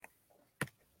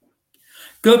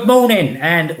Good morning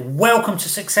and welcome to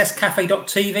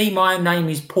SuccessCafe.tv. My name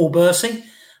is Paul Bursey and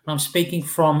I'm speaking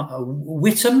from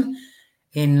Whittam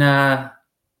in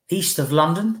east of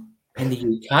London in the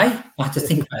UK. I have to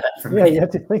think about that for a minute. You have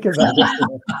to think about it.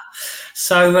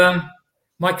 So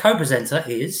my co-presenter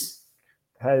is...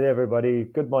 Hey everybody,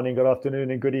 good morning, good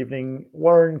afternoon and good evening.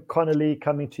 Warren Connolly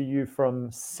coming to you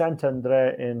from Santander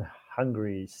in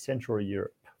Hungary, Central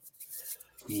Europe.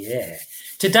 Yeah.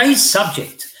 Today's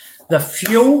subject, the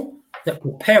fuel that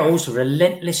propels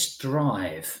relentless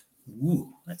drive.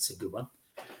 Ooh, that's a good one.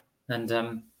 And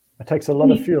it takes a lot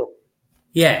of fuel.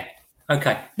 Yeah.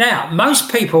 Okay. Now,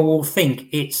 most people will think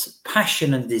it's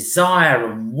passion and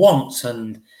desire and want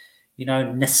and,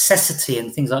 necessity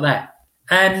and things like that.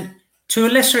 And to a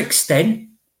lesser extent,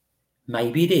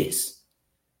 maybe it is.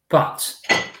 But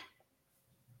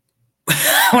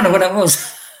I wonder what that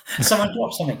was. Someone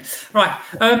dropped something. Right.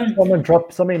 Someone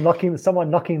dropped something,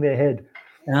 someone knocking their head.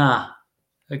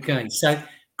 Okay. So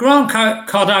Grant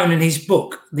Cardone in his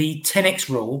book, The 10X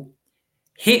Rule,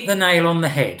 hit the nail on the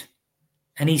head.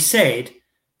 And he said,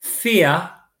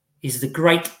 fear is the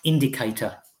great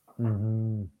indicator.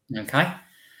 Mm-hmm. Okay.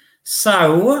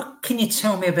 So what can you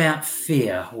tell me about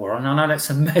fear, Warren? I know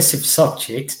that's a massive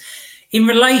subject. In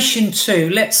relation to,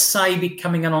 let's say,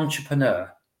 becoming an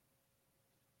entrepreneur.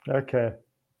 Okay.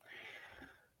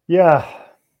 Yeah.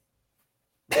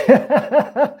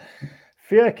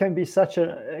 Fear can be such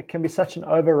an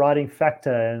overriding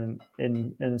factor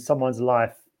in someone's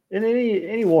life, in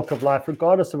any walk of life,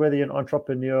 regardless of whether you're an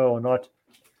entrepreneur or not.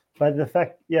 But the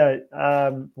fact,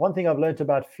 one thing I've learned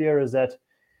about fear is that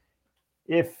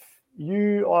if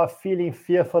you are feeling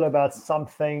fearful about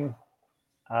something,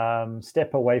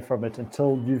 step away from it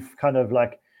until you've kind of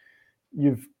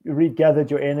you've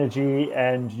regathered your energy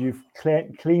and you've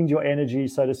cleaned your energy,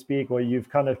 so to speak, or you've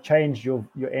kind of changed your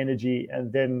energy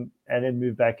and then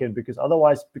move back in, because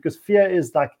fear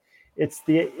is it's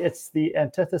the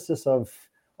antithesis of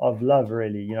love,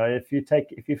 really. If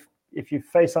you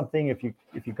face something, if you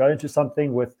go into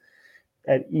something with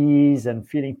at ease and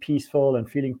feeling peaceful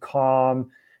and feeling calm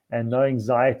and no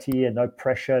anxiety and no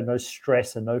pressure, no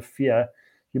stress and no fear,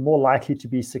 you're more likely to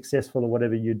be successful at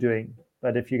whatever you're doing.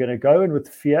 But if you're going to go in with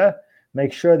fear,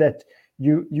 make sure that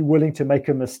you're willing to make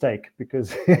a mistake,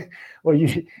 because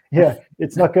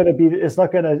it's not going to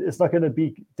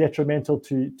be detrimental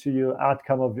to your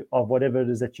outcome of whatever it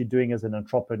is that you're doing as an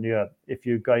entrepreneur. If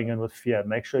you're going in with fear,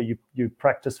 make sure you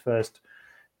practice first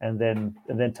and then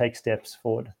take steps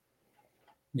forward.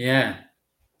 Yeah.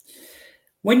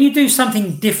 When you do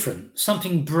something different,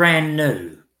 something brand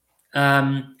new,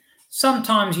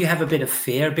 sometimes you have a bit of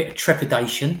fear, a bit of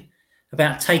trepidation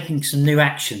about taking some new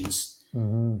actions,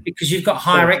 because you've got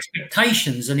higher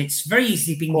expectations and it's very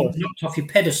easy being knocked off your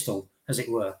pedestal, as it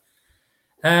were.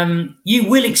 You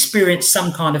will experience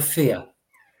some kind of fear,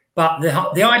 but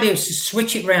the idea is to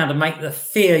switch it around and make the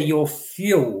fear your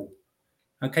fuel.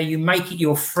 Okay, you make it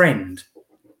your friend.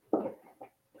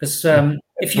 Because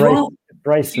if you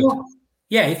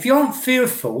aren't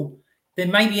fearful,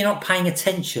 then maybe you're not paying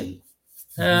attention.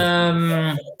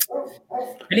 And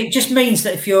it just means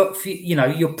that if you're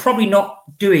probably not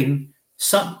doing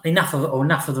enough of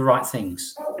the right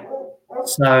things.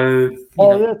 So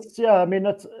that's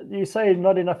you say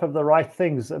not enough of the right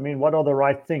things. I mean, what are the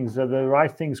right things? The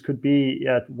right things could be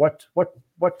what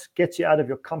gets you out of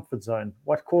your comfort zone,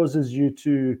 what causes you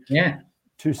to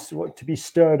be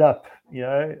stirred up,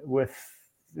 with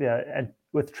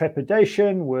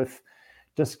trepidation, with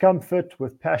discomfort,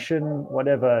 with passion,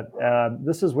 whatever.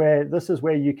 This is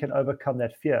where you can overcome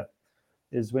that fear.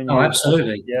 Is when you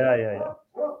absolutely. Yeah.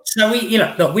 So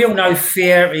we all know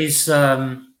fear is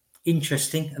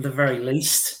interesting at the very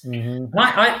least. Mm-hmm.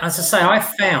 As I say, I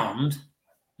found.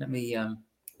 Let me. Hang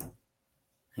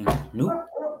on. Nope.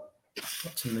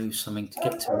 Got to move something to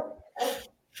get to it.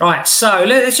 Right. So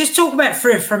let's just talk about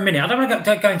fear for a minute. I don't want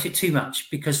to go into it too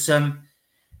much because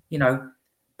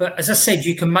But as I said,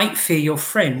 you can make fear your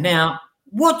friend. Now,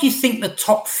 what do you think the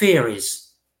top fear is?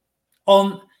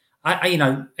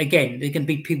 Again, there can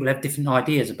be people who have different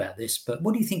ideas about this, but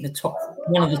what do you think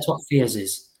one of the top fears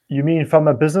is? You mean from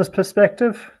a business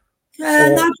perspective?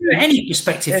 No, from any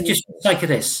perspective, just for the sake of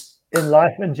this. In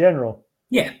life in general?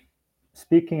 Yeah.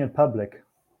 Speaking in public.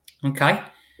 Okay.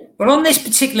 Well, on this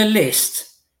particular list,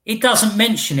 it doesn't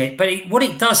mention it, but what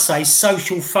it does say is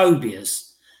social phobias.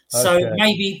 So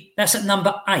maybe that's at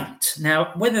number 8.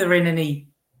 Now, whether they're in any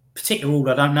particular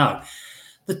order, I don't know.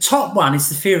 The top one is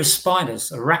the fear of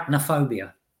spiders,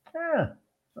 arachnophobia. Yeah,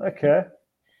 okay.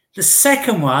 The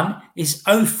second one is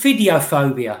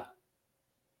ophidiophobia.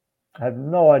 I have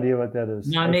no idea what that is.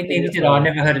 No, neither did I. I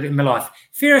never heard of it in my life.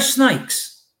 Fear of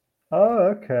snakes.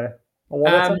 Oh, okay.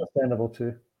 Well, that's understandable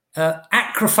too.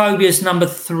 Acrophobia is number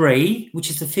 3, which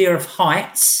is the fear of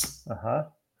heights.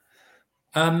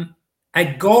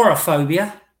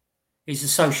 Agoraphobia is the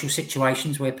social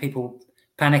situations where people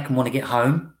panic and want to get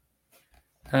home.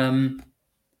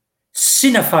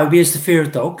 Cynophobia is the fear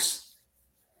of dogs.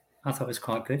 I thought it was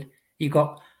quite good. You've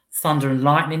got thunder and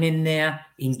lightning in there,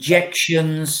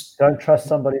 injections. Don't trust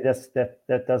somebody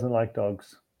that doesn't like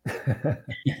dogs.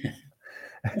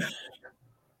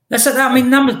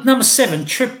 Number 7,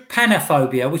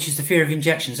 trypanophobia, which is the fear of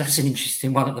injections. That's an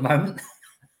interesting one at the moment.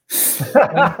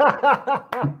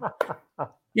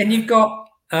 And you've got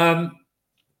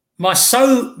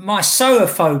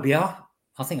mysophobia.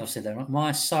 I think I've said that right.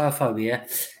 Mysophobia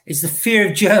is the fear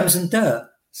of germs and dirt.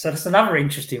 So that's another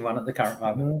interesting one at the current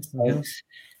moment. Mm-hmm.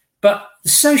 But the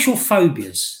social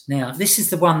phobias. Now, this is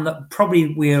the one that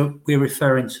probably we're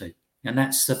referring to, and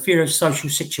that's the fear of social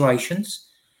situations.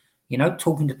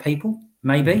 Talking to people,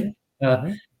 maybe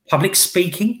public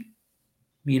speaking,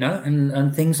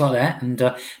 and things like that,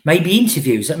 and maybe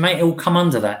interviews that may all come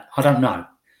under that. I don't know.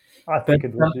 I think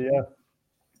it would, yeah.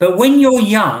 But when you're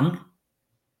young,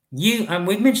 and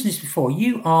we've mentioned this before,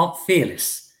 you are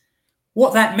fearless.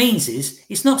 What that means is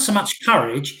it's not so much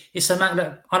courage, it's a matter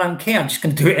that I don't care, I'm just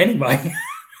going to do it anyway.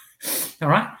 All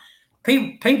right?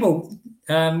 People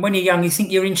when you're young, you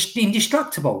think you're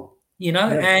indestructible,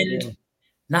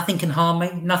 nothing can harm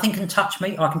me, nothing can touch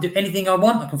me, I can do anything I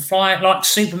want, I can fly like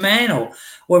Superman or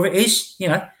whatever it is,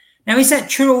 Now, is that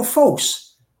true or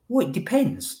false? Well, it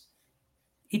depends.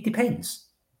 It depends.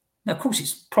 Now, of course,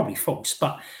 it's probably false,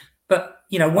 but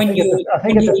when you're young, I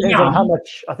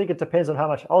think it depends on how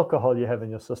much alcohol you have in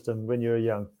your system when you're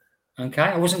young. Okay,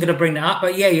 I wasn't going to bring that up,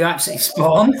 but yeah, you're absolutely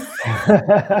spot on.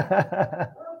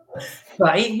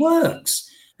 But it works,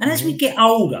 and as we get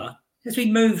older, as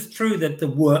we move through the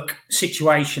work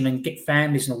situation and get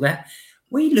families and all that,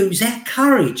 we lose our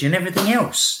courage and everything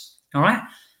else. All right,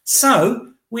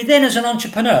 so we then, as an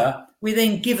entrepreneur, we're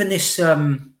then given this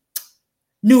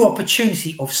new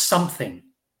opportunity of something.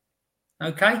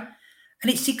 Okay.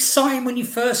 And it's exciting when you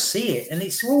first see it. And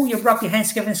it's you rub your hands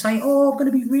together and say, I'm going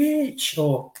to be rich,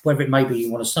 or whatever it may be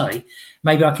you want to say.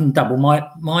 Maybe I can double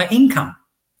my income.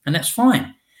 And that's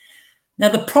fine. Now,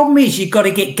 the problem is you've got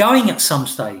to get going at some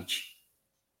stage.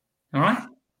 All right?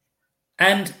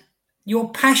 And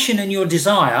your passion and your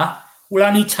desire will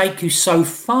only take you so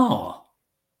far.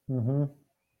 Mm-hmm.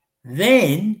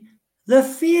 Then the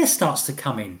fear starts to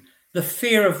come in. The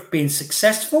fear of being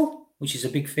successful, which is a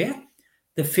big fear.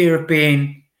 The fear of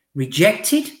being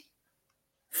rejected,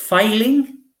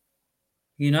 failing,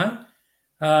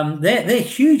 they're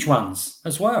huge ones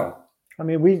as well. I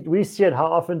mean, we see it. How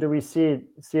often do we see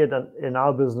it in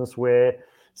our business where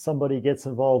somebody gets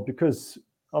involved because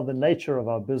of the nature of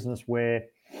our business, where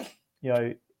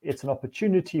it's an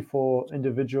opportunity for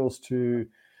individuals to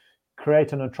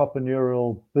create an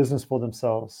entrepreneurial business for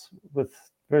themselves with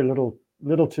very little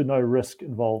to no risk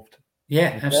involved.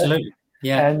 Yeah, okay? Absolutely.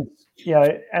 Yeah. And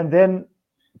and then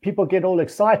people get all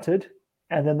excited,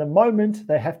 and then the moment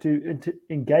they have to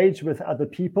engage with other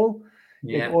people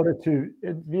in order to,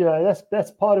 that's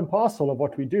part and parcel of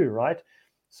what we do, right?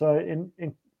 So in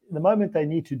the moment they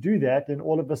need to do that, then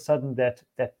all of a sudden that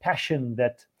passion,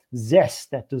 that zest,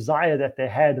 that desire that they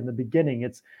had in the beginning,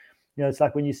 it's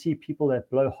like when you see people that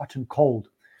blow hot and cold.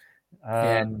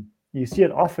 You see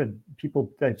it often.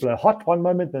 People, they blow hot one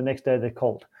moment, the next day they're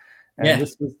cold. And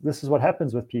this is what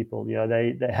happens with people.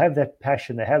 They have that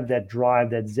passion, they have that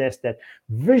drive, that zest, that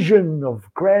vision of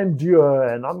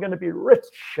grandeur, and I'm going to be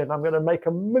rich, and I'm going to make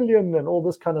 $1 million, and all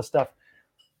this kind of stuff.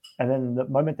 And then the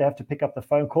moment they have to pick up the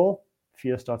phone call,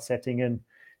 fear starts setting in,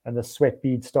 and the sweat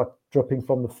beads start dripping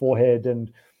from the forehead,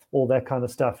 and all that kind of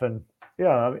stuff. And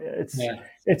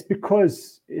it's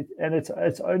because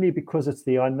it's only because it's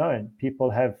the unknown. People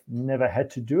have never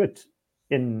had to do it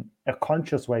in a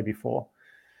conscious way before.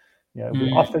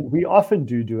 We often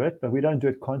do it, but we don't do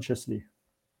it consciously.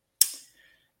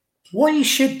 What you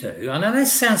should do, I know that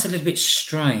sounds a little bit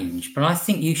strange, but I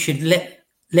think you should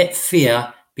let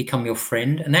fear become your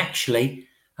friend and actually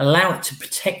allow it to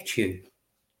protect you.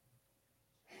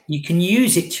 You can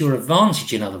use it to your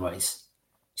advantage in other ways.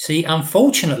 See,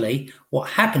 unfortunately, what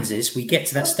happens is we get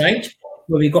to that stage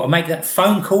where we've got to make that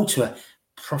phone call to a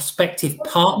prospective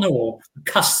partner or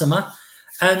customer,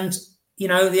 and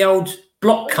the old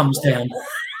block comes down.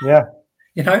 Yeah.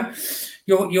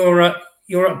 You're at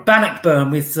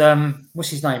Bannockburn with what's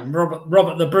his name,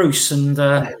 Robert the Bruce and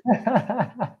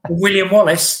William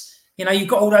Wallace. You've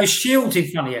got all those shields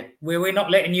in front of you where we're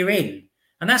not letting you in,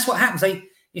 and that's what happens.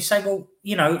 You say, well,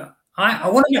 I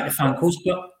want to make the phone calls,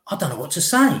 but I don't know what to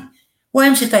say. What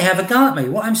happens if they have a go at me?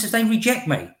 What happens if they reject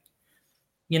me?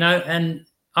 And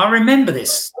I remember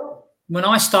this when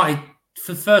I started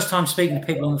for the first time speaking to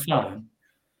people on the phone.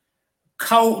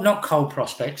 Not cold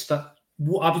prospects, but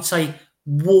I would say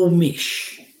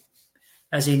warmish,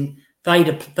 as in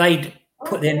they'd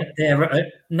put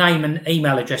their name and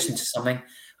email address into something,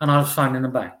 and I was phoning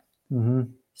them back. Mm-hmm.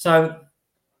 So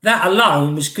that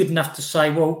alone was good enough to say,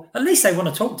 well, at least they want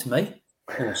to talk to me.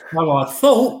 Or so I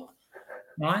thought,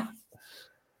 right?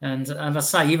 And I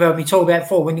say, you've heard me talk about it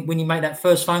before when you make that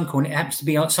first phone call and it happens to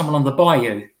be someone on the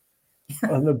bayou.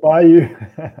 On the bayou.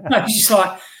 No, it's just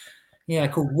like, yeah,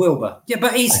 called Wilbur. Yeah,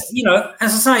 but he's,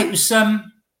 as I say, it was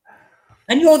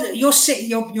and you're sitting,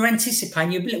 you're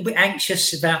anticipating, you're a little bit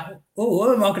anxious about,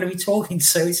 who am I going to be talking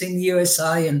to? It's in the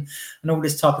USA and all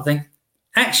this type of thing.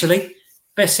 Actually,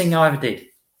 best thing I ever did.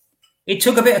 It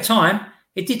took a bit of time.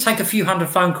 It did take a few hundred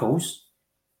phone calls,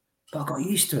 but I got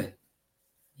used to it,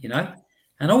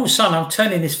 And all of a sudden, I'm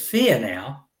turning this fear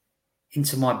now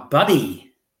into my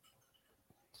buddy,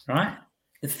 right?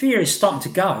 The fear is starting to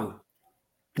go.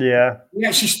 Yeah. You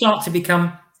actually start to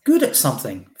become good at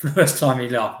something for the first time in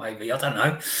your life, maybe. I don't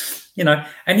know.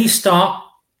 And you start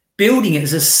building it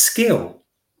as a skill.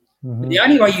 Mm-hmm. But the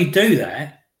only way you do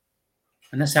that,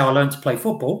 and that's how I learned to play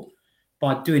football,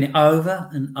 by doing it over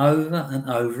and over and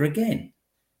over again.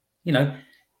 Knowing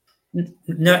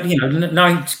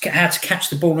how to catch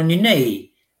the ball on your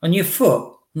knee, on your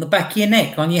foot, on the back of your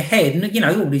neck, on your head, and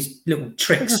all these little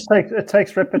tricks. It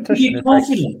takes repetition. It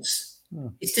confidence.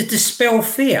 It's to dispel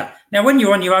fear. Now, when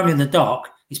you're on your own in the dark,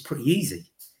 it's pretty easy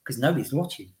because nobody's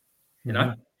watching,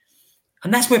 And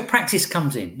that's where practice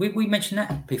comes in. We mentioned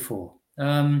that before.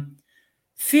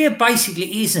 Fear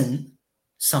basically isn't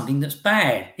something that's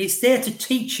bad. It's there to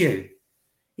teach you.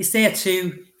 It's there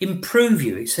to improve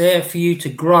you. It's there for you to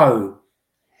grow,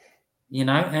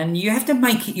 and you have to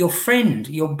make it your friend,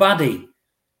 your buddy,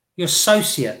 your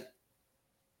associate.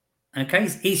 Okay,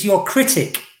 it's your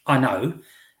critic, I know, and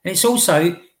it's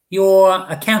also your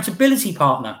accountability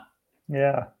partner.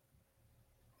 Yeah.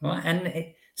 Right,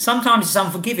 and sometimes it's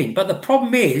unforgiving, but the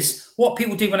problem is what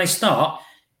people do when they start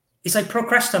is they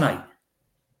procrastinate.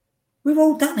 We've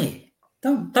all done it.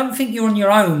 Don't think you're on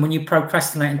your own when you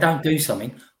procrastinate and don't do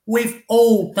something. We've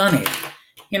all done it.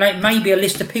 It may be a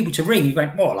list of people to ring. You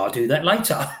go, well, I'll do that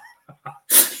later.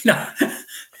 Let's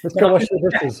go wash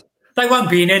the dishes. They won't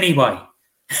be in anyway.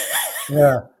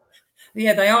 Yeah.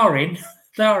 Yeah, they are in.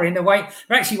 They are in. They're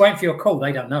actually waiting for your call.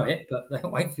 They don't know it, but they're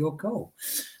waiting for your call.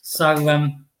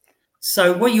 So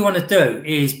what you want to do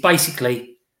is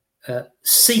basically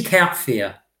seek out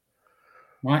fear,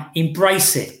 right?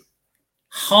 Embrace it,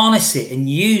 harness it, and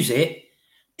use it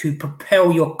to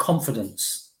propel your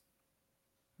confidence.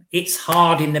 It's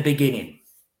hard in the beginning,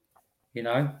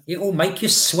 It will make you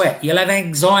sweat. You'll have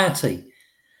anxiety.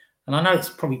 And I know it's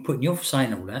probably putting you off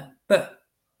saying all that, but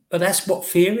that's what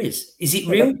fear is. Is it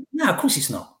real? No, of course it's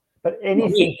not. But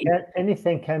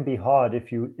anything can be hard if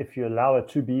you allow it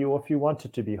to be, or if you want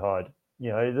it to be hard.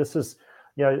 This is,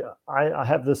 I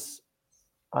have this.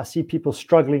 I see people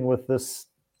struggling with this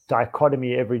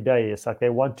dichotomy every day. It's like they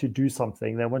want to do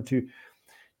something, they want to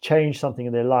change something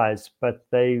in their lives, but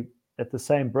they, at the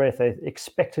same breath, they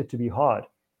expect it to be hard.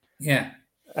 Yeah.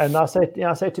 And I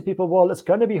say to people, well, it's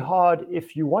going to be hard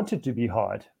if you want it to be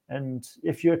hard. And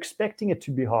if you're expecting it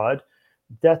to be hard,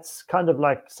 that's kind of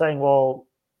like saying, well,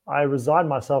 I resign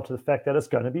myself to the fact that it's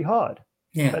going to be hard.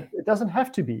 Yeah. But it doesn't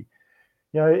have to be.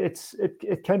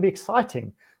 It can be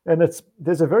exciting. And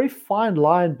there's a very fine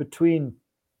line between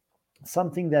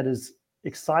something that is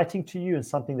exciting to you and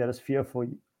something that is fearful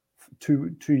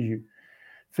to you.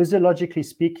 Physiologically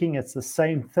speaking, it's the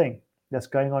same thing that's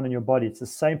going on in your body. It's the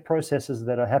same processes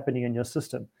that are happening in your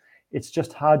system. It's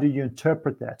just how do you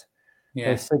interpret that,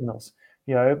 those signals?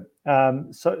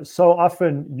 So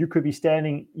often you could be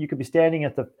standing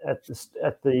at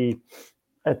the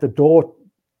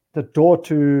door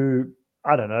to,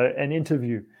 I don't know, an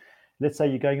interview. Let's say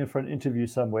you're going in for an interview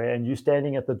somewhere, and you're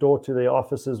standing at the door to the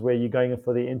offices where you're going in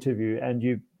for the interview,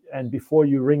 and before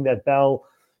you ring that bell,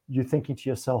 you're thinking to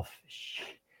yourself,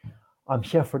 I'm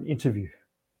here for an interview.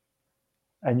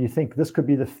 And you think this could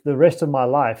be the rest of my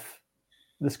life.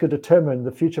 This could determine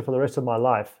the future for the rest of my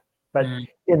life. But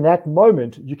in that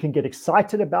moment, you can get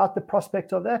excited about the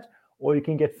prospect of that, or you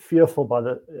can get fearful by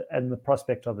the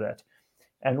prospect of that.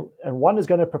 And one is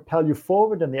going to propel you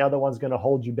forward, and the other one's going to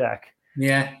hold you back.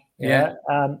 Yeah.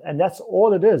 And that's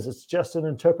all it is. It's just an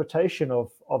interpretation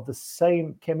of the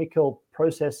same chemical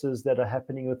processes that are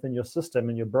happening within your system,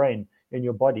 in your brain, in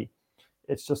your body.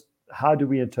 It's just how do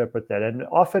we interpret that? And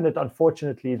often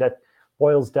unfortunately, that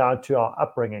boils down to our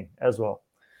upbringing as well.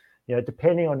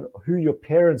 Depending on who your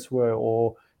parents were,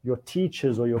 or your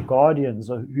teachers, or your guardians,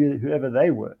 or whoever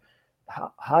they were,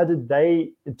 how did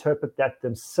they interpret that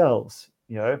themselves?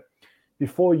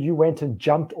 Before you went and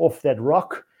jumped off that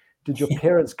rock, did your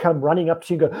parents come running up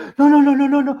to you and go,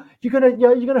 no, you're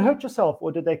gonna hurt yourself?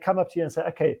 Or did they come up to you and say,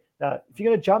 okay, now if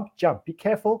you're gonna jump, be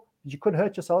careful, you could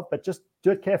hurt yourself, but just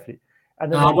do it carefully.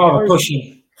 And then push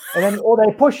you. And then, or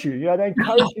they push you, they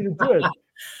encourage you to do it.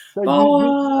 So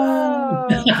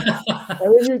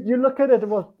you look at it,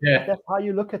 well, that's how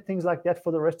you look at things like that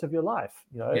for the rest of your life.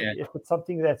 If it's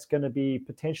something that's going to be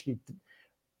potentially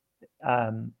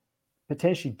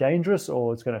dangerous,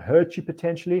 or it's going to hurt you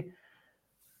potentially.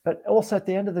 But also at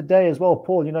the end of the day as well,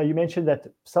 Paul, you mentioned that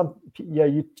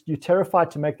you're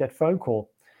terrified to make that phone call,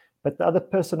 but the other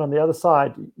person on the other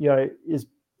side,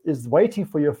 is waiting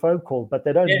for your phone call, but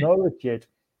they don't know it yet.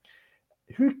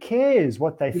 Who cares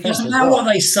what they think? It doesn't matter what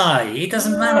they say. It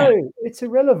doesn't matter. It's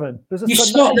irrelevant.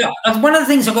 One of the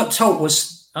things I got taught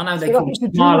was, I know they call it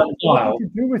smile and dial. It's got nothing to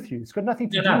do with you. It's got nothing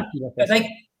to do with you.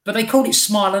 But they called it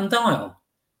smile and dial.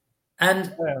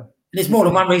 And there's more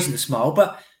than one reason to smile.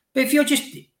 But if you're just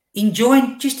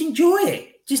enjoying, just enjoy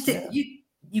it.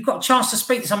 You've got a chance to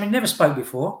speak to someone you never spoke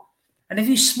before. And if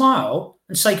you smile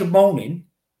and say good morning,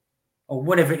 or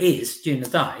whatever it is during the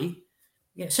day,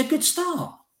 it's a good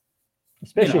start.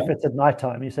 Especially if it's at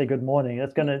nighttime, you say good morning.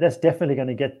 That's definitely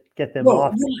going to get them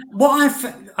well,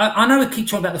 laughing. I know we keep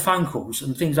talking about the phone calls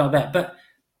and things like that, but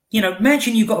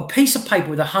imagine you've got a piece of paper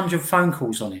with 100 phone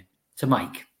calls on it to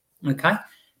make. Okay,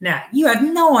 now you have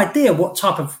no idea what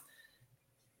type of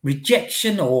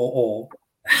rejection or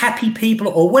happy people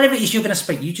or whatever it is you're going to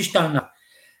speak. You just don't know,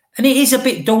 and it is a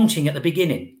bit daunting at the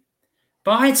beginning.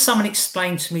 But I had someone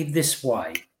explain to me this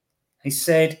way. He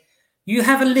said, you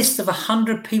have a list of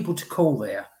 100 people to call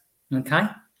there, okay?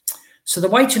 So the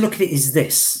way to look at it is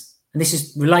this, and this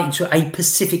is relating to a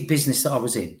specific business that I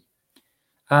was in.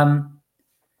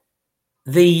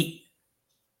 Let's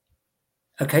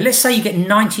say you get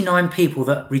 99 people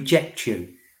that reject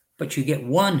you, but you get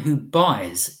one who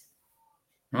buys,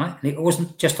 right? And it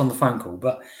wasn't just on the phone call,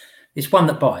 but it's one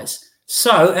that buys.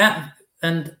 So,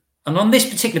 and on this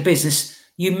particular business,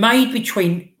 you made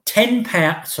between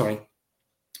 £10,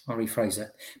 I'll rephrase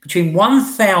that, between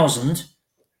 1,000,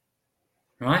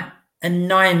 right, and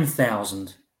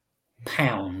 9,000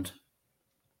 pound.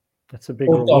 That's a big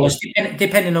or dollars,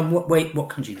 depending on what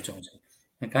country you're talking to.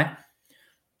 Okay,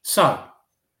 so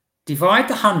divide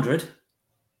the 100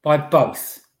 by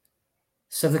both.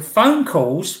 So the phone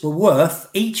calls were worth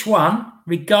each one,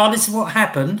 regardless of what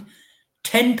happened,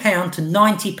 £10 to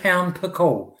 £90 per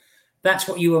call. That's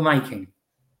what you were making.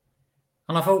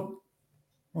 And I thought,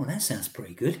 well, that sounds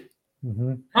pretty good.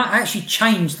 Mm-hmm. I actually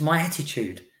changed my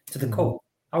attitude to the call.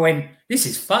 I went, this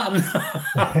is fun.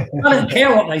 I don't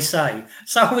care what they say.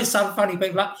 So with some funny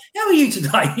people like, how are you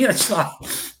today? It's like,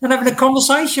 and having a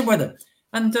conversation with them.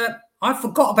 And I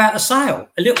forgot about the sale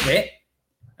a little bit.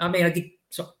 I mean, I did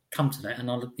sort of come to that,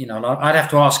 and I'd have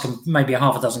to ask them maybe a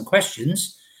half a dozen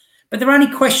questions, but there were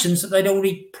only questions that they'd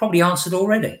already probably answered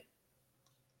already.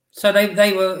 So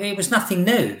it was nothing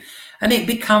new. And it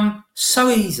become so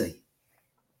easy,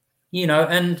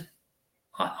 and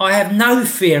I have no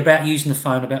fear about using the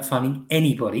phone, about phoning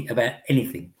anybody about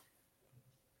anything.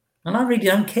 And I really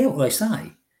don't care what they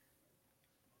say,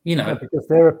 because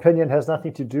their opinion has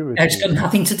nothing to do with it. It's got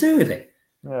nothing to do with it.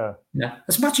 Yeah.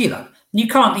 As much, you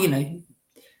can't,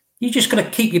 you just got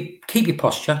to keep your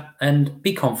posture and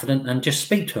be confident and just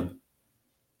speak to them.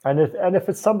 And if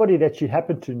it's somebody that you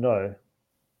happen to know,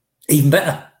 even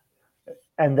better.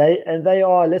 And they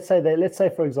are, let's say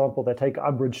for example, they take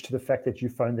umbrage to the fact that you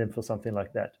phoned them for something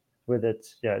like that, whether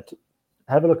it's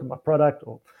have a look at my product,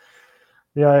 or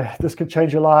this could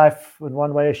change your life in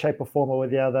one way, shape, or form, or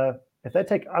with the other. If they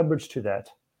take umbrage to that,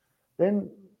 then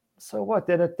so what?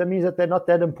 Then that means that they're not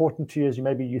that important to you as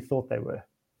maybe you thought they were.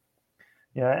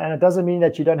 And it doesn't mean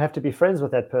that you don't have to be friends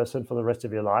with that person for the rest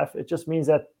of your life. It just means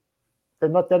that they're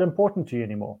not that important to you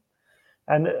anymore.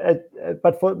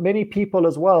 But for many people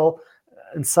as well,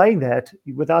 and saying that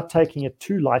without taking it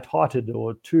too lighthearted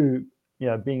or too,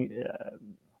 being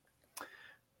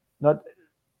not,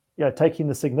 taking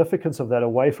the significance of that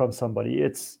away from somebody,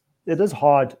 it is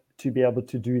hard to be able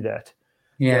to do that.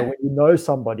 Yeah. When you know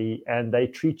somebody and they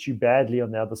treat you badly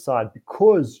on the other side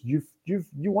because you've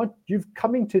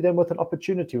coming to them with an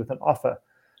opportunity, with an offer,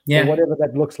 or whatever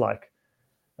that looks like.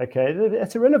 Okay,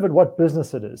 it's irrelevant what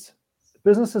business it is.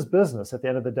 Business is business at the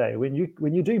end of the day. When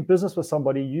you're doing business with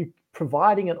somebody, you're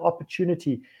providing an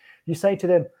opportunity. You say to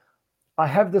them, I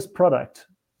have this product.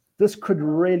 this could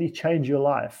really change your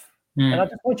life. And I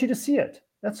just want you to see it.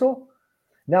 That's all.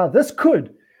 Now, this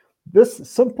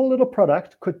simple little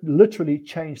product could literally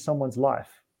change someone's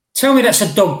life. Tell me that's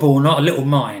a dog ball, not a little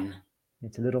mine.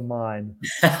 It's a little mine.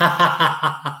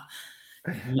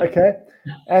 Okay.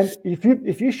 And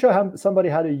if you show somebody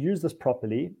how to use this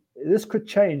properly, this could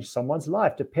change someone's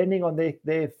life depending on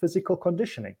their physical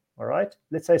conditioning. All right.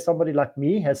 Let's say somebody like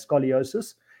me has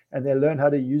scoliosis and they learn how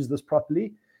to use this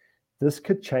properly. This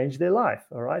could change their life.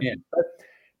 All right. Yeah. But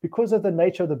because of the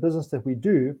nature of the business that we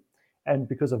do, and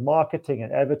because of marketing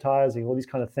and advertising, all these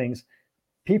kind of things,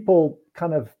 people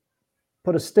kind of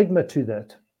put a stigma to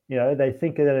that. They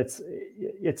think that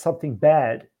it's something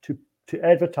bad to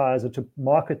advertise or to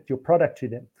market your product to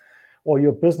them or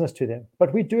your business to them.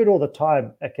 But we do it all the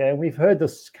time, okay? And we've heard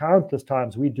this countless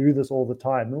times. We do this all the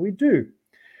time, and we do.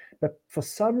 But for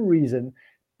some reason,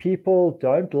 people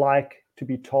don't like to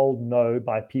be told no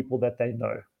by people that they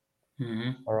know.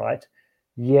 All right?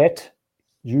 Yet,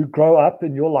 you grow up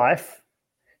in your life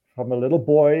from a little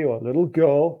boy or a little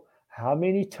girl, how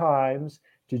many times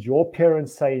did your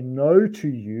parents say no to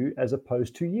you as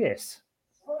opposed to yes?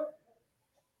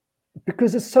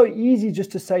 Because it's so easy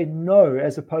just to say no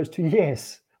as opposed to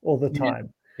yes all the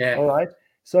time. Yeah. All right.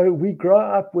 So we grow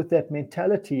up with that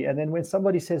mentality. And then when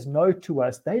somebody says no to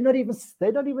us, they're not even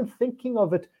thinking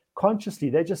of it consciously.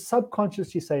 They just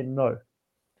subconsciously say no.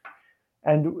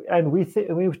 And then we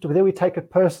take it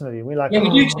personally. We're like, yeah,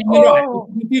 we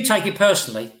do take it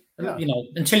personally,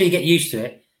 until you get used to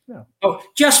it. Yeah. Oh,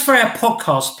 just for our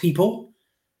podcast, people,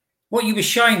 what you were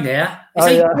showing there is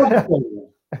a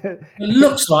ball. It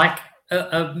looks like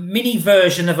a mini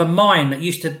version of a mine that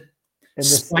used to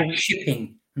splash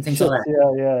shipping and things like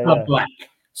that. Yeah. Black.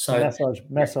 So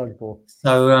massage ball.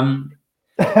 So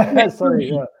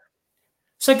sorry. Yeah.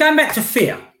 So going back to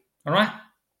fear, all right.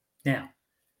 Now,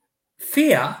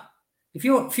 fear. If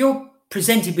you're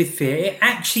presented with fear, it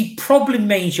actually probably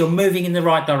means you're moving in the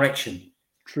right direction.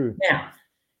 True. Now,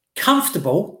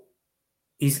 comfortable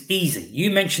is easy.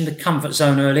 You mentioned the comfort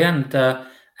zone earlier, and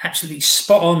absolutely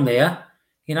spot on there.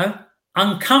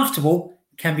 Uncomfortable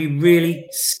can be really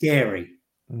scary.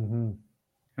 Mm-hmm.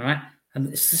 All right. And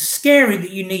it's the scary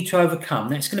that you need to overcome.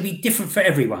 That's going to be different for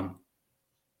everyone.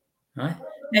 Right.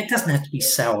 Now, it doesn't have to be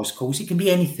sales calls. It can be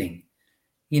anything.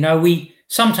 We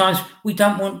sometimes we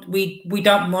don't want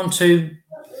to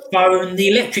phone the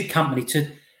electric company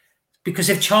because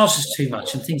they've charged us too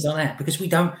much and things like that, because we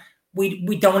don't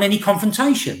want any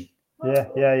confrontation. Yeah.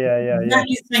 That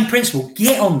is the same principle.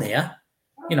 Get on there.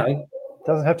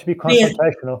 Doesn't have to be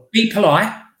confrontational. Be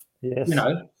polite. Yes.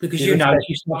 Because if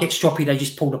you start get stroppy, they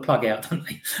just pull the plug out, don't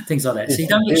they? Things like that. So you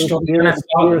don't get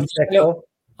stroppy.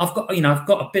 I've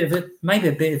got a bit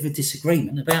of a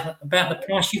disagreement about the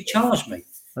price you charged me.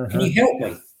 Can you help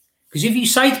me? Because if you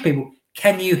say to people,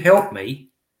 "Can you help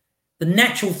me?" the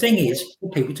natural thing is for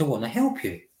people to want to help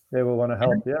you. They will want to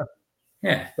help. Yeah.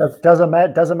 Yeah. Doesn't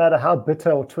matter how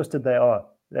bitter or twisted they are.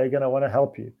 They're going to want to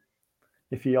help you.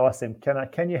 If you ask them,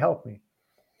 "Can you help me?"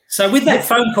 So with that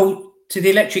phone call to the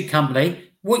electric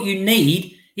company, what you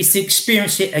need is to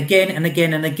experience it again and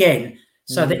again and again,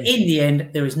 so that in the end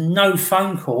there is no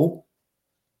phone call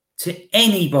to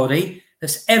anybody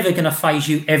that's ever going to phase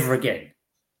you ever again.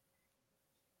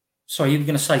 Sorry, you were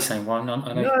going to say something, Ryan.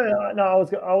 No.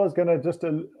 I was going to just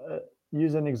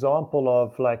use an example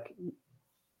of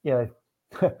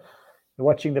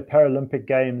watching the Paralympic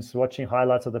Games, watching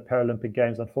highlights of the Paralympic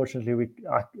Games. Unfortunately,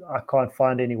 I can't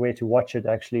find anywhere to watch it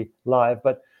actually live.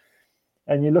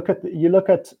 And you look at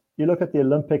the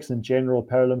Olympics in general,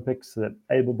 Paralympics, the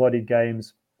able-bodied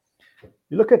games.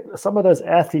 You look at some of those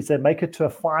athletes that make it to a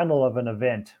final of an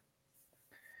event.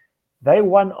 They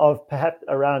one of perhaps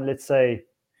around, let's say,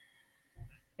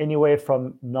 anywhere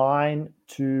from 9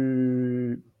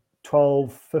 to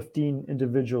 12, 15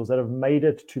 individuals that have made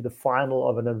it to the final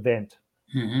of an event,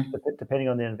 depending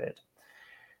on the event.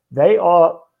 They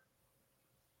are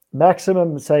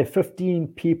maximum, say, 15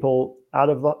 people out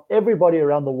of everybody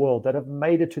around the world that have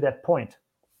made it to that point.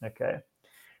 Okay.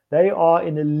 They are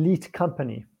an elite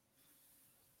company,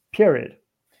 period.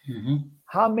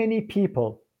 How many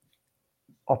people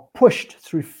are pushed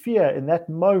through fear in that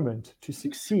moment to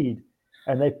succeed,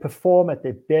 and they perform at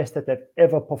their best that they've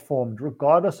ever performed,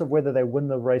 regardless of whether they win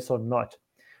the race or not?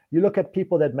 You look at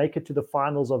people that make it to the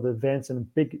finals of events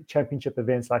and big championship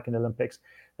events like in Olympics.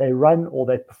 They run or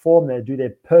they perform, they do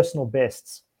their personal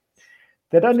bests.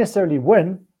 They don't necessarily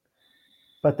win,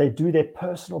 but they do their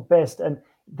personal best. And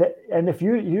if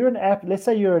you're an athlete, let's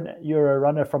say you're a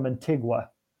runner from Antigua,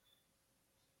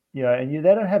 and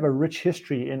they don't have a rich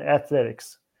history in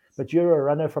athletics, but you're a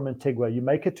runner from Antigua, you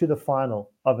make it to the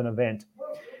final of an event.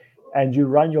 and you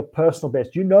run your personal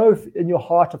best, you know in your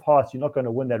heart of hearts you're not going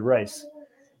to win that race.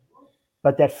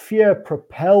 But that fear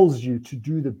propels you to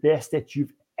do the best that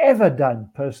you've ever done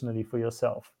personally for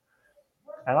yourself.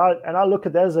 And I look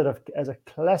at that as a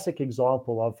classic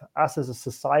example of us as a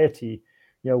society.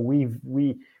 You know, we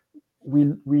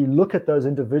look at those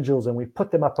individuals and we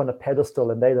put them up on a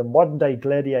pedestal, and they're the modern day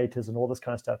gladiators and all this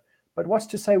kind of stuff. But what's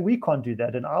to say we can't do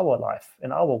that in our life,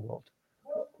 in our world?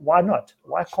 Why not?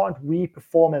 Why can't we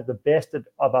perform at the best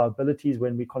of our abilities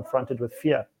when we're confronted with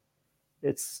fear?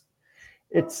 It's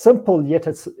simple, yet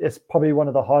it's probably one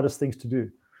of the hardest things to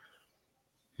do.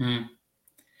 I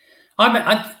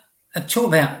talk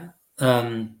about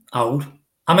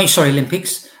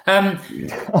Olympics. I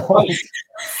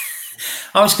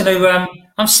was going to.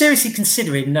 I'm seriously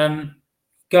considering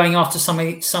going after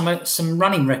some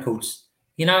running records.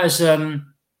 You know, as when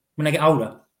I get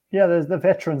older. Yeah, there's the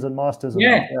veterans and masters.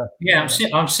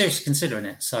 I'm seriously considering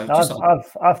it. So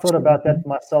I've thought about that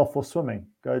myself for swimming.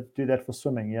 Go do that for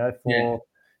swimming.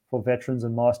 For veterans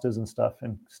and masters and stuff,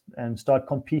 and start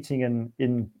competing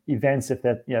in events if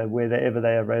that wherever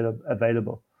they are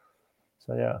available.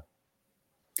 So yeah.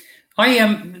 I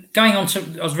am going on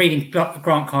to. I was reading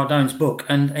Grant Cardone's book,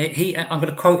 and I'm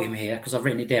going to quote him here because I've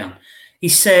written it down. He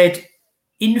said,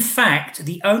 "In fact,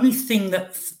 the only thing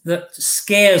that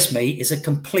scares me is a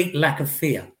complete lack of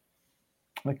fear."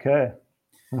 Okay.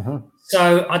 Mm-hmm.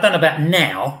 So I don't know about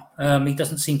now. He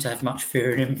doesn't seem to have much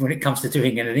fear in him when it comes to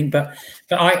doing anything, but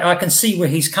I can see where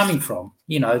he's coming from.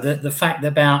 You know, the fact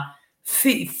about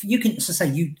fear, you can, as I say,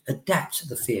 you adapt to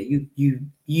the fear. You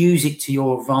use it to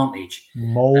your advantage.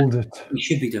 Mold it. You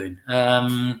should be doing.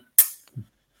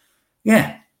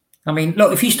 Yeah. I mean,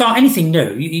 look, if you start anything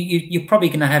new, you're probably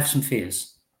going to have some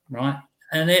fears, right?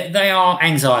 And they are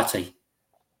anxiety.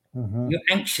 Mm-hmm. You're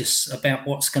anxious about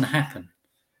what's going to happen.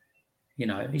 You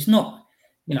know, it's not,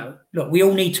 look, we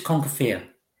all need to conquer fear.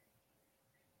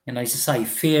 And as I say,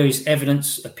 fear is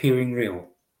evidence appearing real.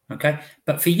 Okay.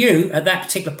 But for you at that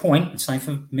particular point, and same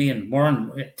for me and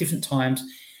Warren at different times,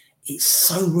 it's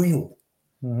so real.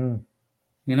 Mm-hmm.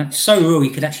 You know, it's so real you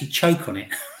could actually choke on it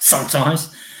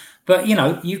sometimes. But, you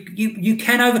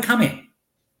can overcome it,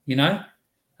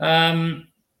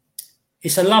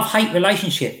 It's a love-hate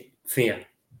relationship, fear.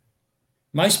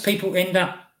 Most people end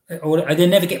up, or they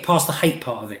never get past the hate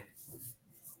part of it,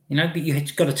 but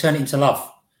you've got to turn it into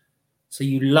love. So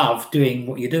you love doing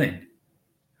what you're doing,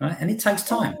 right? And it takes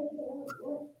time.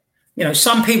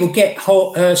 Some people get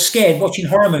scared watching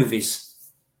horror movies.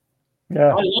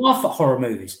 Yeah. I laugh at horror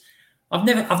movies. I've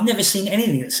never seen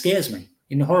anything that scares me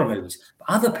in the horror movies. But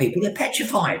other people, they're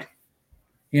petrified.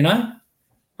 I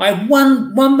had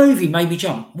one movie made me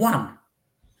jump. One.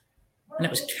 And it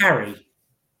was Carrie.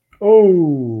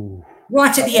 Oh.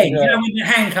 Right at the end, when the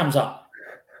hand comes up.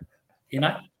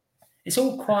 It's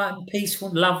all quiet and peaceful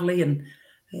and lovely and,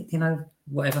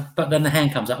 whatever. But then the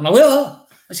hand comes up. And I'm like, oh,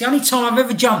 it's the only time I've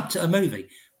ever jumped at a movie.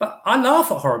 But I laugh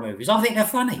at horror movies. I think they're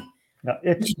funny. No,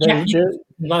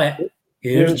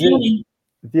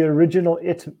 the original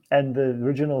It and the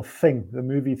original Thing, the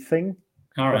movie Thing,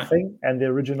 The Thing and the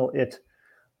original It,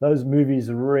 those movies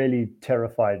really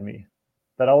terrified me.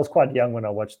 But I was quite young when I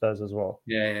watched those as well.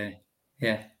 Yeah.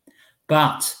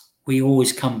 But we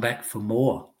always come back for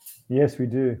more. Yes, we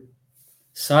do.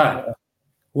 So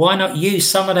why not use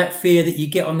some of that fear that you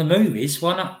get on the movies?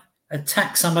 Why not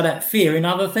attack some of that fear in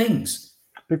other things?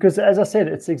 Because as I said,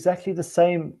 it's exactly the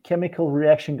same chemical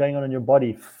reaction going on in your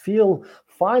body.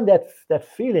 Find that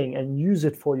feeling and use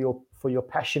it for your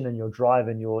passion and your drive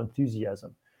and your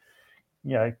enthusiasm.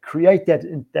 Create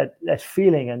that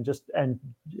feeling and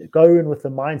go in with the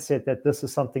mindset that this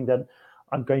is something that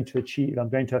I'm going to achieve. I'm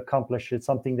going to accomplish. It's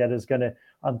something that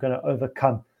I'm going to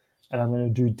overcome, and I'm going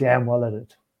to do damn well at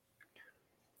it.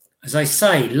 As I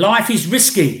say, life is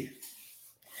risky.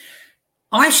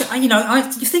 You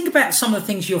think about some of the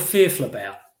things you're fearful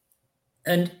about,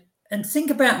 and think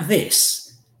about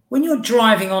this: when you're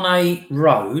driving on a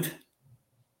road,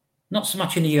 not so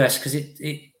much in the US because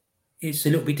it's a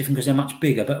little bit different because they're much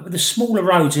bigger, but with the smaller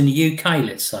roads in the UK,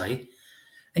 let's say,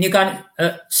 and you're going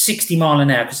at 60 mile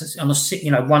an hour because it's on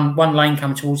one lane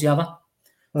coming towards the other.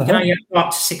 You can only go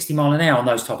up to 60 mile an hour on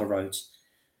those type of roads.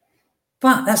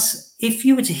 But if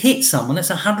you were to hit someone, that's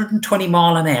 120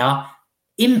 mile an hour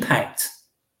impact.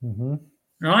 Mm-hmm.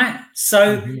 Right?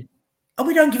 So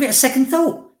we don't give it a second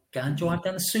thought. Go and drive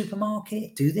down the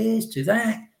supermarket, do this, do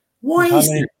that. Why is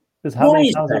that? Because how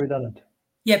many times have we done it?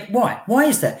 Yeah, why? Why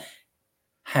is that?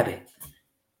 Habit.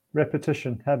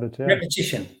 Repetition, habit, yeah.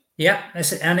 Repetition. Yeah,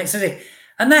 that's it.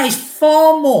 And that is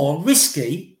far more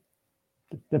risky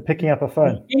than picking up a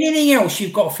phone. Anything else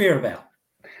you've got to fear about.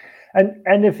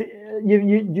 And if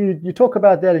you talk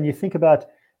about that, and you think about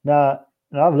now.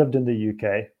 I've lived in the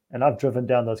UK, and I've driven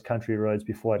down those country roads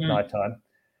before at nighttime,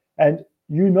 and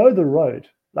you know the road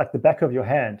like the back of your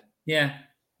hand. Yeah.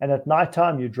 And at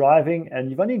nighttime, you're driving, and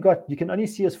you can only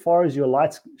see as far as your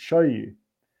lights show you.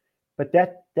 But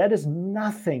that is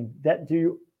nothing. That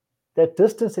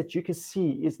distance that you can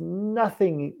see is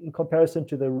nothing in comparison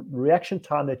to the reaction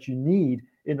time that you need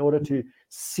in order to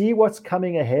see what's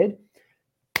coming ahead,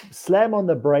 slam on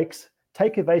the brakes,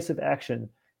 take evasive action.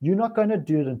 You're not going to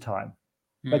do it in time,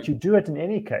 but you do it in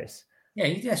any case.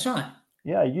 Yeah, that's right.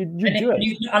 Yeah, you do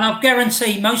it. And I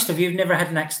guarantee most of you have never had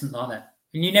an accident like that.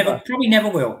 And you probably never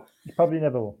will. You probably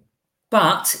never will.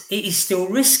 But it is still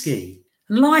risky.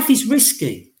 Life is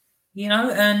risky,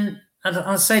 and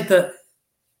I said that,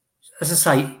 as I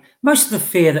say, most of the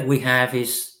fear that we have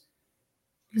is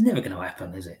never going to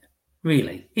happen, is it?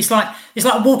 Really? It's like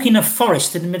walking a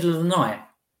forest in the middle of the night.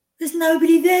 There's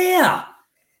nobody there.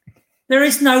 There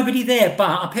is nobody there, but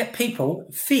I bet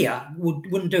fear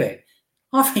wouldn't do it.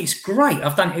 I think it's great.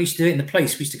 I've done it. I used to do it in the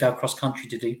police. We used to go across country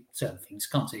to do certain things.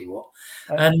 Can't tell you what.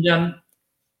 And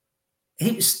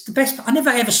it was the best. I never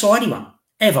ever saw anyone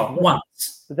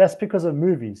once. But that's because of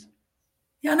movies.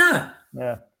 Yeah, I know.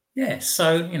 Yeah. Yeah.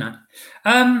 So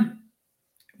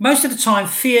most of the time,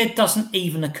 fear doesn't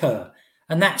even occur,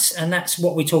 and that's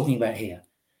what we're talking about here.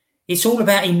 It's all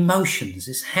about emotions.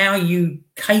 It's how you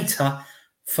cater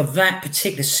for that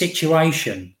particular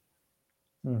situation.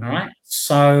 Mm-hmm. All right.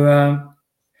 So.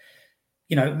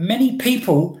 Many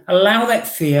people allow that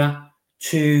fear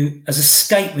as a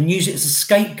scapegoat and use it as a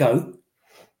scapegoat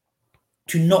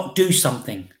to not do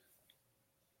something.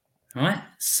 All right.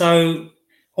 So,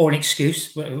 or an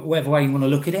excuse, whatever way you want to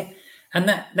look at it. And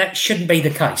that shouldn't be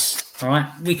the case. All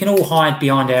right. We can all hide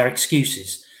behind our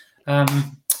excuses.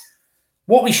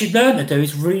 What we should learn to do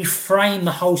is reframe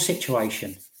the whole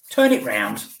situation. Turn it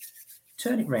round,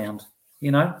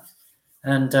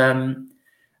 and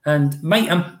make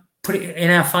them. Put it in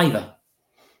our favour,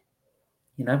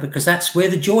 because that's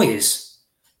where the joy is,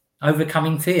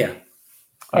 overcoming fear.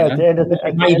 At the end of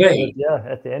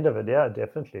it, yeah,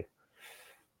 definitely.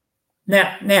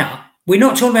 Now we're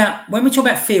not talking about, when we talk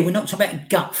about fear, we're not talking about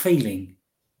gut feeling,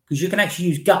 because you can actually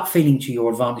use gut feeling to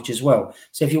your advantage as well.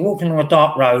 So if you're walking on a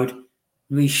dark road,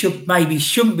 we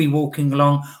shouldn't be walking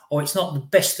along, or it's not the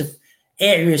best of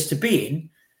areas to be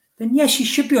in, then yes, you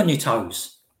should be on your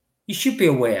toes. You should be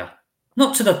aware.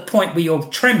 Not to the point where you're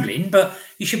trembling, but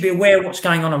you should be aware of what's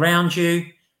going on around you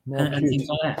and things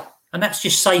like that. And that's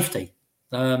just safety,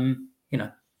 So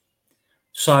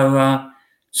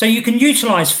you can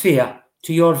utilize fear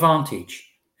to your advantage.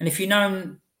 And if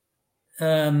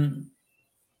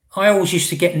I always used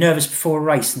to get nervous before a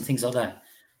race and things like that,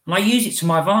 and I use it to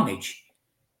my advantage.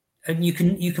 And you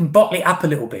can bottle it up a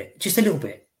little bit, just a little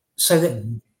bit, so that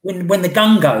when the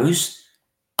gun goes,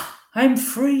 I'm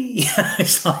free.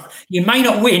 It's like, you may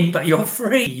not win, but you're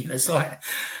free. It's like,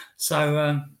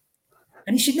 so, and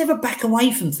you should never back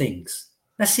away from things.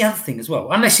 That's the other thing as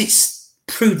well, unless it's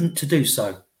prudent to do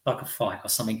so, like a fight or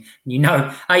something. A, you're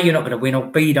not going to win, or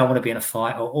B, you don't want to be in a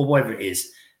fight, or whatever it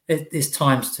is. There's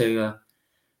times to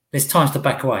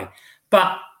back away.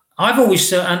 But I've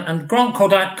always, and Grant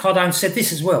Cardone said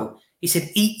this as well. He said,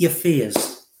 "Eat your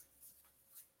fears."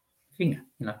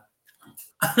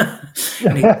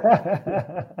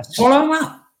 Swallow them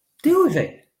up. Deal with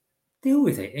it.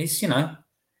 It's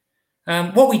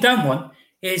what we don't want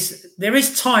is, there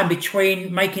is time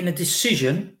between making a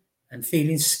decision and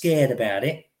feeling scared about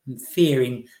it and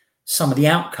fearing some of the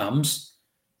outcomes,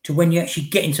 to when you actually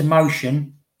get into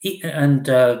motion and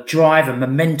drive and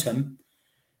momentum.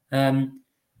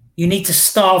 You need to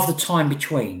starve the time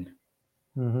between.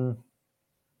 Mm-hmm.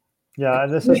 Yeah,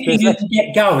 and you can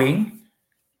get going.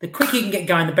 The quicker you can get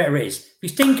going, the better it is. If you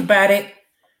think about it,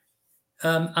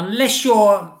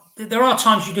 there are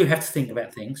times you do have to think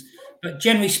about things, but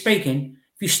generally speaking,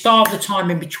 if you starve the time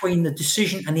in between the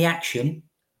decision and the action,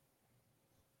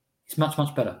 it's much,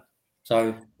 much better.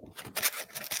 So,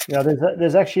 yeah,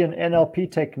 there's actually an NLP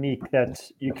technique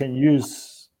that you can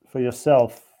use for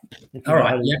yourself if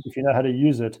you know how to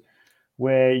use it,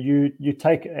 where you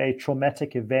take a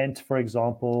traumatic event, for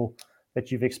example, that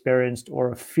you've experienced,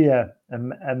 or a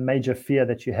major fear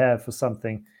that you have for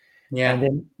something, and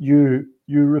then you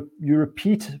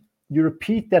repeat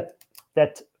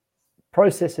that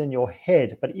process in your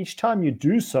head. But each time you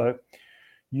do so,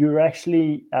 you're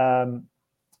actually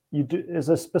there's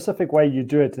a specific way you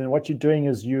do it, and what you're doing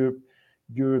is you're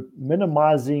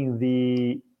minimizing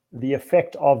the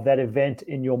effect of that event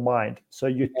in your mind. So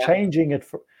you're changing it.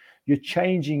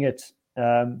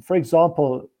 For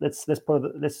example, let's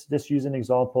use an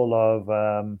example of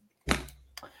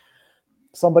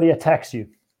somebody attacks you.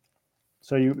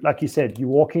 So you, like you said, you're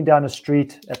walking down the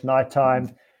street at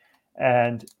nighttime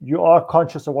and you are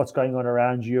conscious of what's going on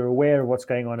around you. You're aware of what's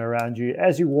going on around you.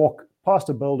 As you walk past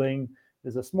a building,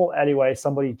 there's a small alleyway,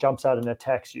 somebody jumps out and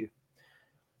attacks you.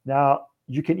 Now,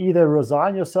 you can either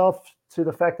resign yourself to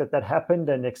the fact that that happened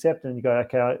and accept, and you go,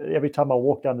 okay, every time I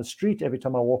walk down the street, every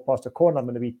time I walk past a corner, I'm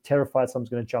going to be terrified someone's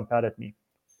going to jump out at me.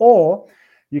 Or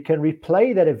you can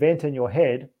replay that event in your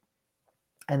head,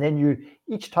 and then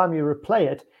each time you replay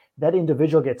it, that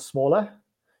individual gets smaller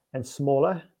and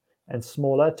smaller and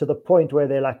smaller to the point where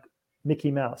they're like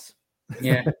Mickey Mouse.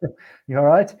 Yeah. You all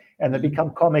right? And they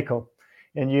become comical.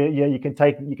 And you can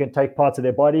take parts of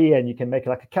their body and you can make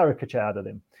like a caricature out of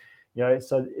them.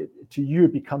 So to you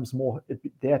it becomes more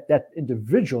that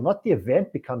individual, not the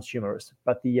event, becomes humorous,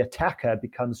 but the attacker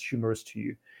becomes humorous to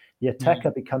you. The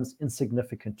attacker becomes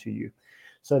insignificant to you.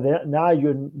 So now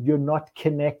you're not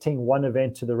connecting one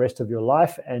event to the rest of your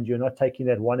life, and you're not taking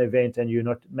that one event and you're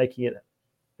not making it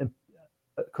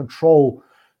control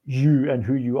you and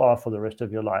who you are for the rest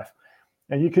of your life.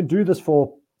 And you can do this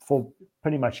for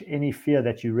pretty much any fear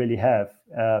that you really have.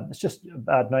 It's just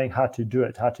about knowing how to do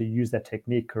it, how to use that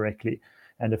technique correctly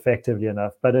and effectively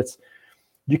enough. But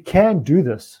you can do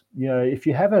this. If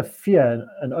you have a fear,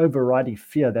 an overriding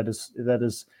fear that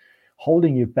is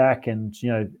holding you back, and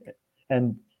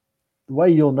the way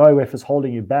you'll know if it's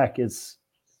holding you back is,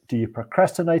 do you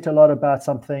procrastinate a lot about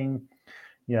something?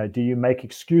 Do you make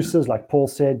excuses? Like Paul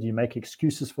said, you make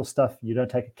excuses for stuff. You don't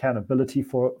take accountability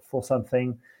for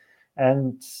something.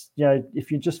 And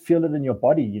if you just feel it in your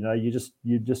body, you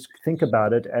just think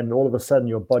about it, and all of a sudden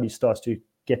your body starts to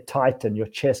get tight and your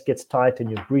chest gets tight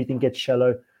and your breathing gets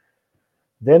shallow,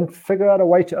 then figure out a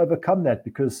way to overcome that,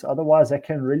 because otherwise that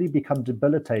can really become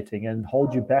debilitating and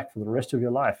hold you back for the rest of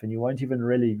your life, and you won't even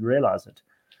really realize it.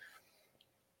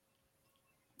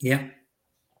 Yeah.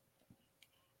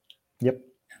 Yep.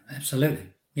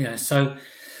 Absolutely. So,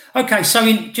 okay. So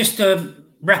just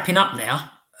wrapping up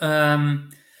now,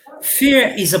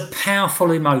 fear is a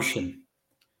powerful emotion.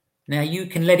 Now, you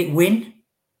can let it win,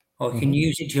 or you can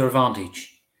use it to your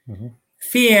advantage.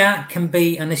 Fear can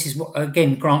be, and this is what,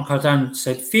 again, Grant Cardone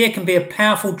said, fear can be a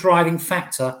powerful driving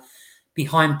factor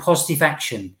behind positive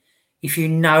action if you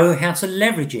know how to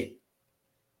leverage it.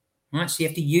 Right? So you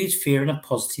have to use fear in a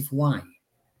positive way.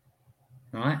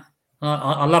 Right?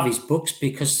 I love his books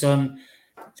because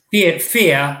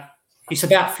fear, it's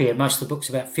about fear. Most of the books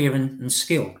are about fear and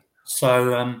skill.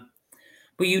 So,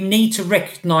 but you need to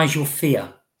recognize your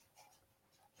fear.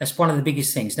 That's one of the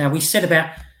biggest things. Now, we said about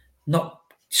not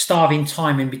starving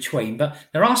time in between, but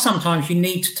there are sometimes you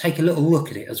need to take a little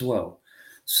look at it as well.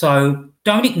 So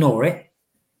don't ignore it.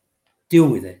 Deal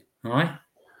with it. All right.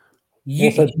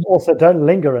 Also, don't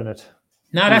linger in it.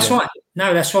 No, that's right.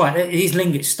 No, that's right. It is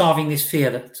linger, starving this fear.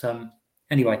 That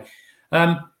anyway.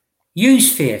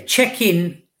 Use fear. Check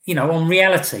in. On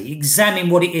reality. Examine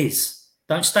what it is.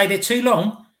 Don't stay there too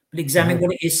long, but examine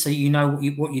what it is so you know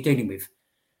what you're dealing with.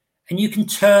 And you can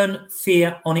turn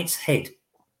fear on its head.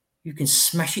 You can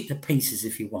smash it to pieces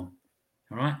if you want.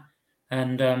 All right.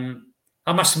 And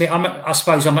I must admit, I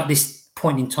suppose I'm at this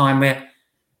point in time where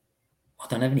I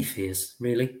don't have any fears,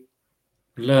 really.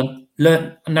 Learn,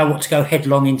 I know what to go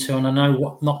headlong into, and I know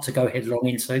what not to go headlong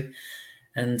into.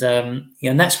 And,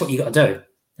 and that's what you got to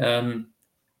do.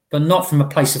 But not from a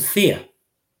place of fear.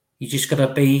 You just got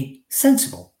to be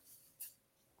sensible.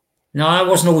 Now, I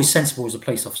wasn't always sensible as a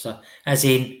police officer, as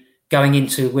in going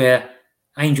into where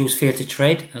angels fear to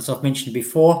tread, as I've mentioned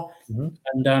before.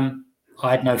 And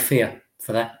I had no fear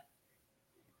for that.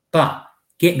 But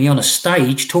get me on a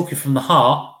stage talking from the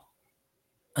heart,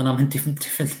 and I'm in different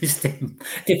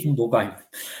ball game.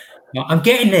 Now, I'm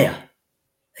getting there,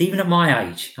 even at my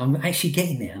age. I'm actually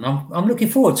getting there, and I'm looking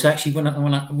forward to actually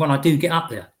when I do get up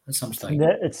there at some stage.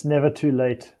 It's never too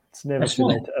late. It's never too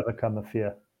late to overcome a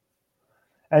fear.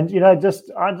 And I just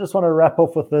want to wrap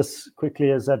up with this quickly,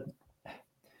 is that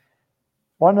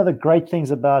one of the great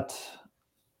things about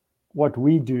what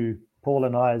we do, Paul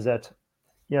and I, is that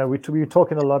we're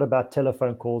talking a lot about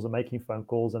telephone calls and making phone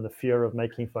calls and the fear of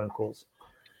making phone calls.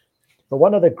 But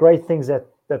one of the great things that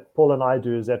Paul and I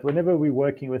do is that whenever we're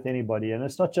working with anybody, and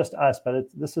it's not just us, but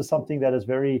this is something that is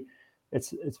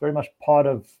it's very much part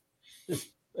of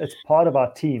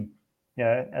our team,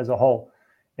 as a whole.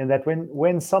 And that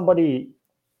when somebody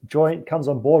comes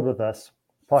on board with us,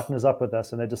 partners up with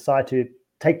us, and they decide to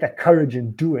take that courage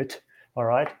and do it, all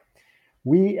right,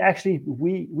 we actually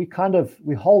we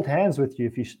hold hands with you,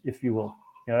 if you will.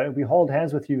 We hold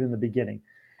hands with you in the beginning,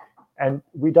 and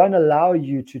we don't allow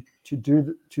you to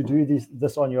do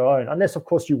this on your own, unless of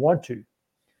course you want to.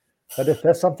 But if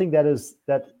there's something that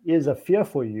is a fear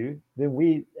for you, then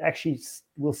we actually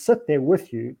will sit there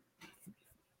with you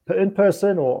in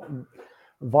person or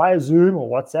via Zoom or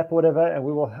WhatsApp or whatever, and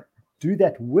we will do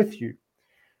that with you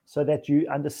so that you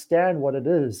understand what it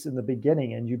is in the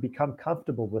beginning and you become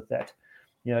comfortable with that.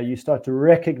 You know, you start to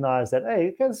recognize that,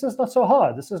 hey, this is not so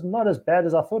hard. This is not as bad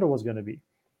as I thought it was going to be.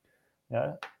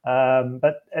 Yeah.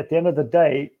 But at the end of the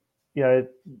day, you know,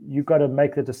 you've got to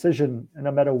make the decision, and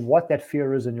no matter what that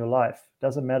fear is in your life,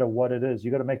 doesn't matter what it is,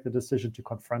 you got to make the decision to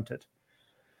confront it.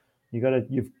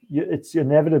 It's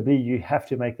inevitably you have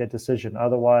to make that decision.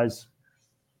 Otherwise,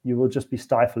 you will just be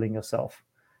stifling yourself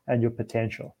and your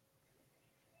potential,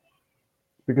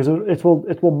 because it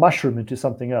will mushroom into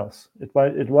something else. It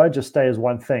won't just stay as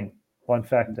one thing, one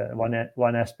factor,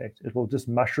 one aspect. It will just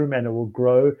mushroom and it will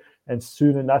grow, and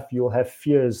soon enough you'll have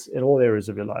fears in all areas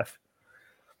of your life.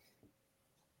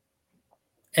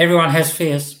 Everyone has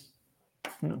fears.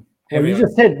 Well, you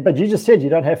just said you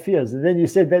don't have fears, and then you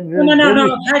said that.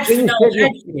 No. I've had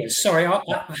fears. Sorry,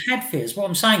 I've had fears. What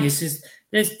I'm saying is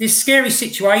there's scary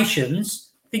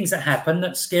situations, things that happen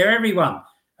that scare everyone,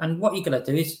 and what you're going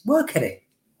to do is work at it,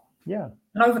 and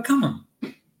overcome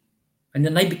them, and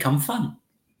then they become fun,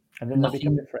 and then they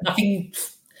become different.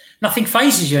 Nothing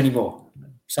phases you anymore.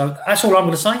 So that's all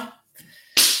I'm going to say.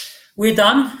 We're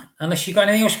done. Unless you've got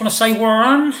anything else you want to say,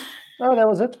 Warren. No, that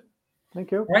was it.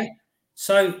 Thank you. Right.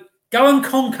 So go and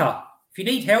conquer. If you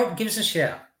need help, give us a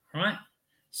shout. All right.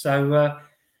 So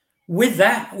with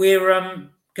that, we're going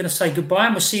to say goodbye,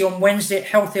 and we'll see you on Wednesday at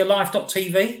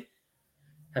healthierlife.tv.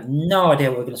 I have no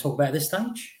idea what we're going to talk about at this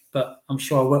stage, but I'm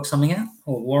sure I'll work something out,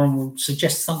 or Warren will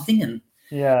suggest something, and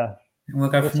we'll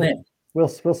go from there. We'll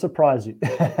surprise you.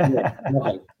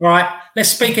 All right. Let's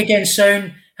speak again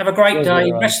soon. Have a great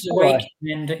day, rest of the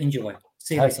week, and enjoy.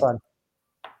 See you later. Have fun.